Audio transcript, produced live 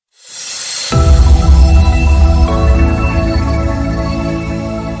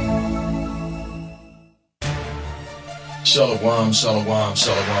Shalom, shalom,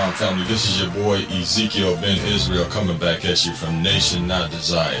 shalom, family. This is your boy Ezekiel Ben Israel coming back at you from Nation Not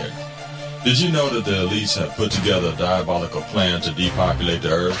Desired. Did you know that the elites have put together a diabolical plan to depopulate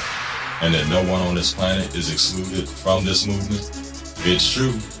the earth, and that no one on this planet is excluded from this movement? It's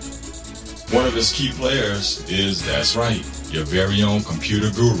true. One of its key players is, that's right, your very own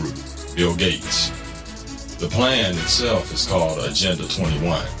computer guru, Bill Gates. The plan itself is called Agenda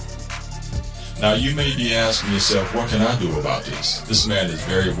 21. Now you may be asking yourself, what can I do about this? This man is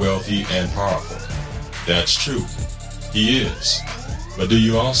very wealthy and powerful. That's true. He is. But do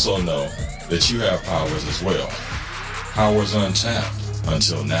you also know that you have powers as well? Powers untapped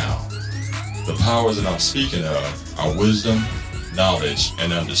until now. The powers that I'm speaking of are wisdom, knowledge,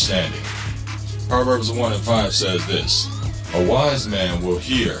 and understanding. Proverbs 1:5 says this: a wise man will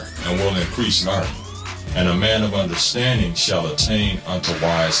hear and will increase learning, and a man of understanding shall attain unto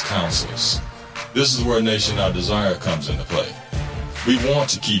wise counsels. This is where Nation Our Desire comes into play. We want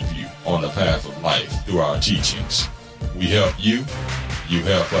to keep you on the path of life through our teachings. We help you, you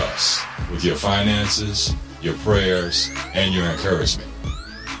help us, with your finances, your prayers, and your encouragement.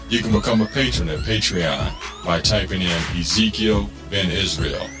 You can become a patron at Patreon by typing in Ezekiel Ben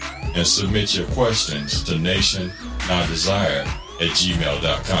Israel and submit your questions to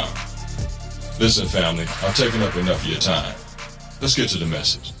nationnotdesire@gmail.com. Listen, family, I've taken up enough of your time. Let's get to the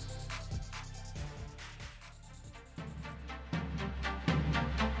message.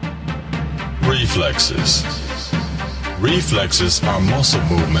 Reflexes. Reflexes are muscle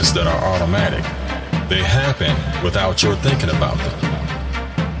movements that are automatic. They happen without your thinking about them.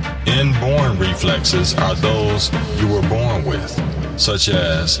 Inborn reflexes are those you were born with, such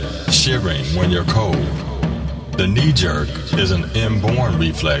as shivering when you're cold. The knee jerk is an inborn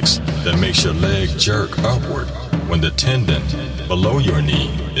reflex that makes your leg jerk upward when the tendon below your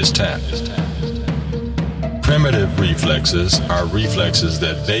knee is tapped. Primitive reflexes are reflexes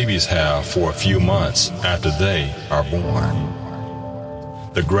that babies have for a few months after they are born.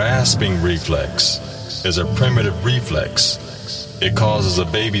 The grasping reflex is a primitive reflex. It causes a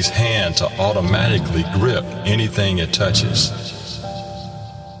baby's hand to automatically grip anything it touches.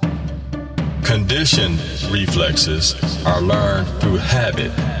 Conditioned reflexes are learned through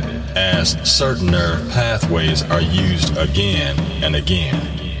habit, as certain nerve pathways are used again and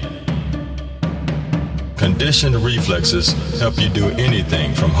again. Conditioned reflexes help you do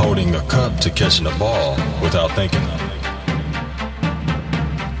anything from holding a cup to catching a ball without thinking.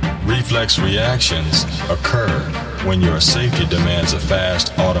 Reflex reactions occur when your safety demands a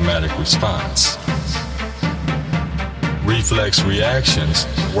fast automatic response. Reflex reactions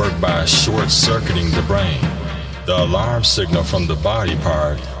work by short-circuiting the brain. The alarm signal from the body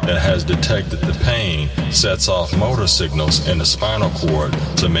part that has detected the pain sets off motor signals in the spinal cord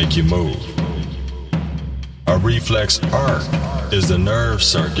to make you move. A reflex arc is the nerve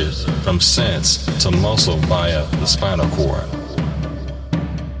circuit from sense to muscle via the spinal cord.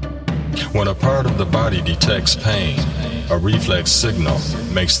 When a part of the body detects pain, a reflex signal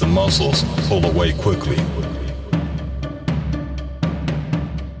makes the muscles pull away quickly.